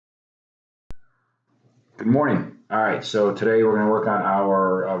Good morning. All right, so today we're going to work on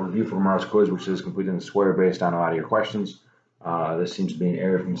our review for tomorrow's quiz, which is completing the square based on a lot of your questions. This seems to be an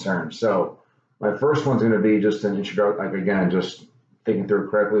area of concern. So my first one's going to be just an introduction, like again, just thinking through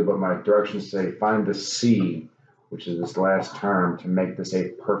it correctly, but my directions say find the C, which is this last term, to make this a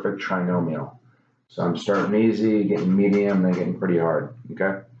perfect trinomial. So I'm starting easy, getting medium, then getting pretty hard,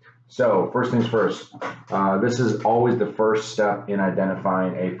 okay? So first things first, this is always the first step in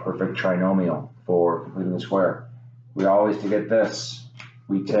identifying a perfect trinomial for completing the square. We always, to get this,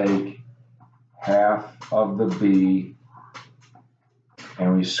 we take half of the b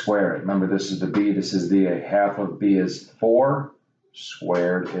and we square it. Remember, this is the b, this is the a. Half of b is 4,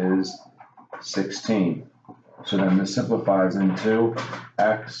 squared is 16. So then this simplifies into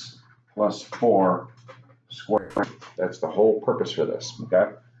x plus 4 squared. That's the whole purpose for this,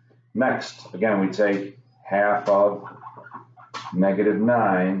 okay? Next, again, we take half of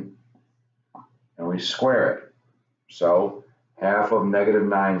 -9 and we square it. So half of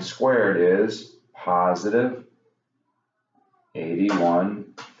 -9 squared is positive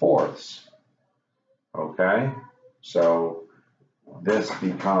 81/4. Okay, so this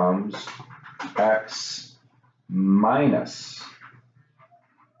becomes x minus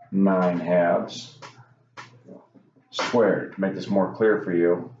 9/2 squared. To make this more clear for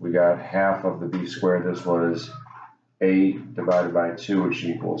you, we got half of the b squared. This was 8 divided by 2, which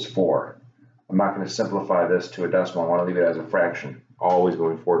equals 4. I'm not going to simplify this to a decimal. I want to leave it as a fraction, always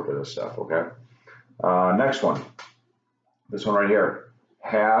going forward for this stuff, okay? Next one, this one right here,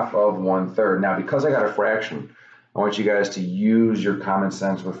 half of 1/3. Now, because I got a fraction, I want you guys to use your common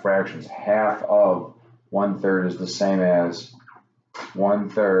sense with fractions. Half of 1/3 is the same as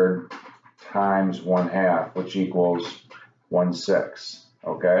 1/3 times 1/2, which equals 1/6,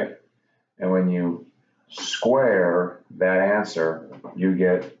 okay? And when you square that answer, you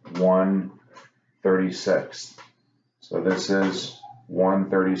get 1/36. So this is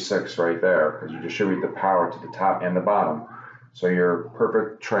 1/36 right there, because you distribute the power to the top and the bottom. So your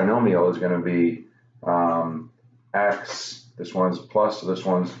perfect trinomial is going to be x, this one's plus, so this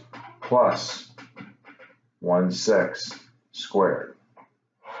one's plus 1/6 squared.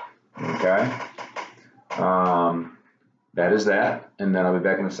 Okay? That is that, and then I'll be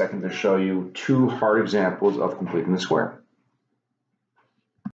back in a second to show you 2 hard examples of completing the square.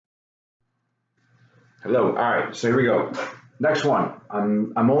 Hello. All right, so here we go. Next one.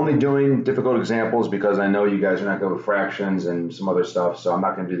 I'm only doing difficult examples because I know you guys are not good with fractions and some other stuff, so I'm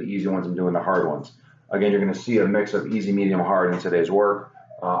not going to do the easy ones. I'm doing the hard ones. Again, you're going to see a mix of easy, medium, hard in today's work.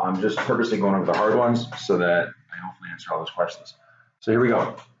 I'm just purposely going over the hard ones so that I hopefully answer all those questions. So here we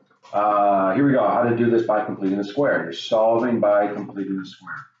go. How to do this by completing the square. You're solving by completing the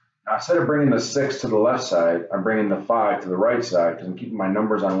square. Now, instead of bringing the 6 to the left side, I'm bringing the 5 to the right side because I'm keeping my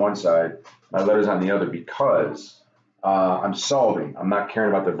numbers on one side, my letters on the other, because I'm solving. I'm not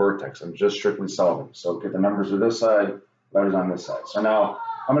caring about the vertex. I'm just strictly solving. So get the numbers to this side, letters on this side. So now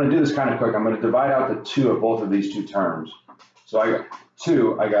I'm going to do this kind of quick. I'm going to divide out the 2 of both of these two terms. So I got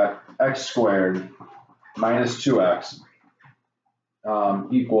 2. I got x squared minus 2x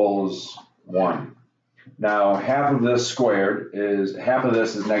equals 1. Now, half of this squared is, half of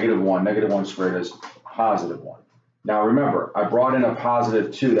this is -1. -1 squared is +1. Now, remember, I brought in a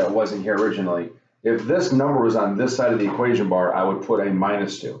 +2 that wasn't here originally. If this number was on this side of the equation bar, I would put a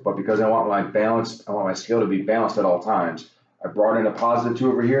 -2. But because I want my scale to be balanced at all times, I brought in a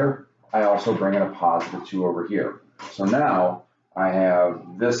 +2 over here. I also bring in a +2 over here. So now I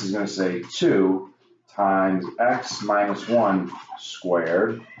have, this is going to say 2 times x minus 1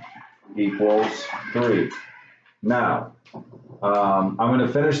 squared equals 3. Now, I'm going to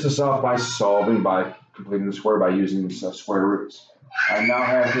finish this off by solving, by completing the square by using square roots. I now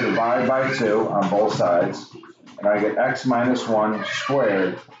have to divide by 2 on both sides, and I get x minus 1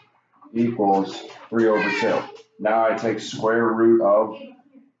 squared equals 3 over 2. Now I take square root of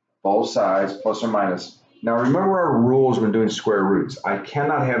both sides, plus or minus. Now remember our rules when doing square roots. I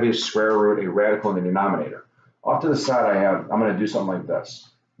cannot have a square root, a radical in the denominator. Off to the side I'm going to do something like this.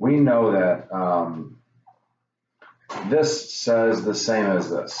 We know that this says the same as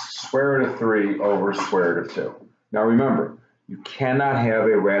this, square root of 3 over square root of 2. Now remember, you cannot have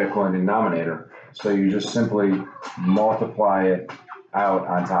a radical in the denominator, so you just simply multiply it out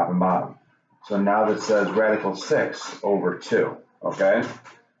on top and bottom. So now this says radical 6 over 2, okay?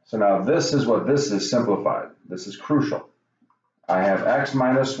 So now this is what this is simplified. This is crucial. I have x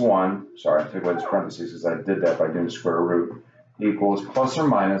minus 1, sorry, I take away this parentheses because I did that by doing square root, equals plus or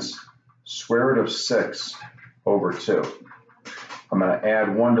minus square root of 6 over 2. I'm going to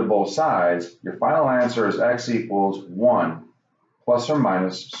add 1 to both sides. Your final answer is x equals 1 plus or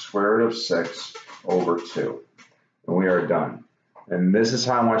minus square root of 6 over 2. And we are done. And this is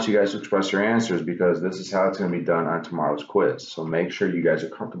how I want you guys to express your answers, because this is how it's going to be done on tomorrow's quiz. So make sure you guys are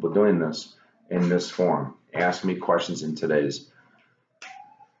comfortable doing this in this form. Ask me questions in today's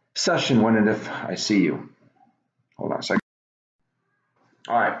session when and if I see you. Hold on a second.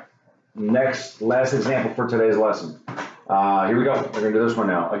 All right, last example for today's lesson. Here we go. We're going to do this one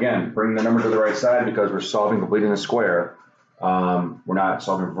now. Again, bring the number to the right side because we're completing the square. We're not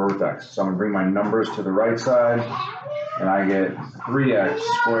solving for vertex. So I'm going to bring my numbers to the right side, and I get 3x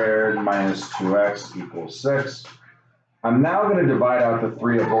squared minus 2x equals 6. I'm now going to divide out the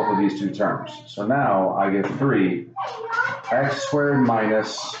 3 of both of these two terms. So now I get 3x squared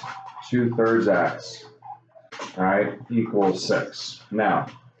minus 2/3 x, all right, equals 6. Now,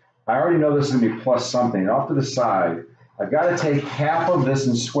 I already know this is going to be plus something. Off to the side, I've got to take half of this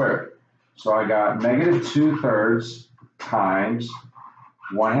and square it. So I got negative 2/3 times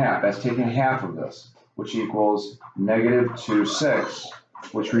 1/2. That's taking half of this, which equals negative 2/6,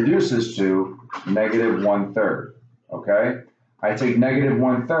 which reduces to negative 1/3. Okay? I take negative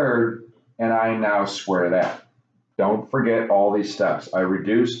 1/3 and I now square that. Don't forget all these steps. I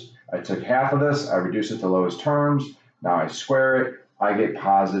took half of this, I reduced it to lowest terms, now I square it, I get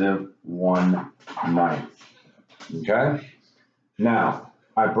positive 1/9. Okay? Now,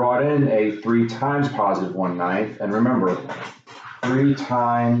 I brought in a 3 times positive 1/9, and remember, 3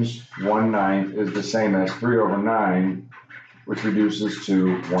 times 1/9 is the same as 3 over 9, which reduces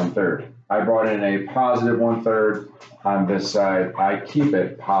to 1/3. I brought in a positive 1/3 on this side. I keep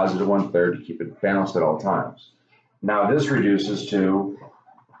it positive 1/3 to keep it balanced at all times. Now this reduces to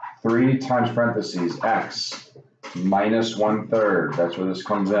 3 times parentheses x minus 1/3, that's where this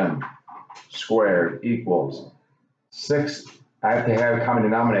comes in, squared equals 6. I have to have a common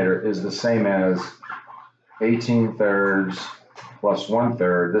denominator is the same as 18/3 plus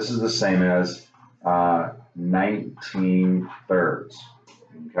 1/3. This is the same as 19/3.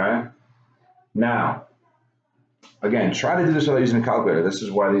 Okay? Now, again, try to do this without using a calculator. This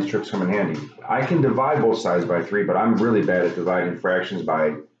is why these tricks come in handy. I can divide both sides by 3, but I'm really bad at dividing fractions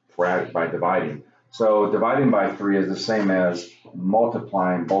by dividing. So dividing by 3 is the same as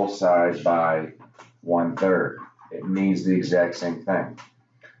multiplying both sides by 1/3. It means the exact same thing.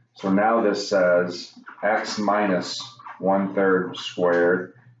 So now this says x minus 1/3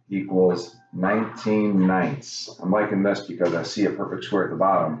 squared equals 19/9. I'm liking this because I see a perfect square at the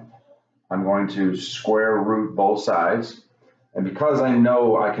bottom. I'm going to square root both sides. And because I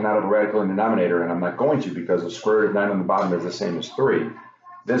know I cannot have a radical in the denominator, and I'm not going to because the square root of 9 on the bottom is the same as 3,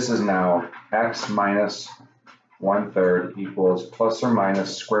 this is now x minus 1/3 equals plus or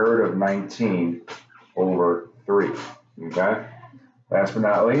minus square root of 19 over 3. Okay? Last but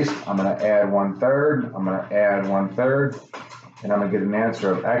not least, I'm going to add 1/3. I'm going to add 1/3. And I'm going to get an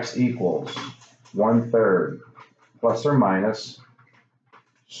answer of x equals 1/3 plus or minus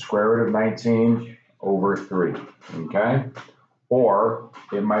square root of 19 over 3, okay? Or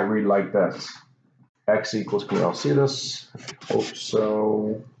it might read like this. X equals, can you all see this? I hope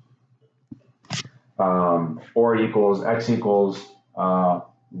so. Or equals, x equals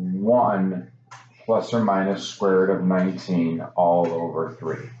 1 plus or minus square root of 19 all over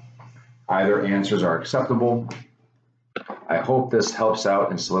 3. Either answers are acceptable. I hope this helps out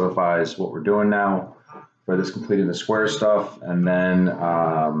and solidifies what we're doing now for this completing the square stuff, and then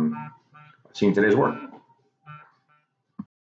see you in today's work.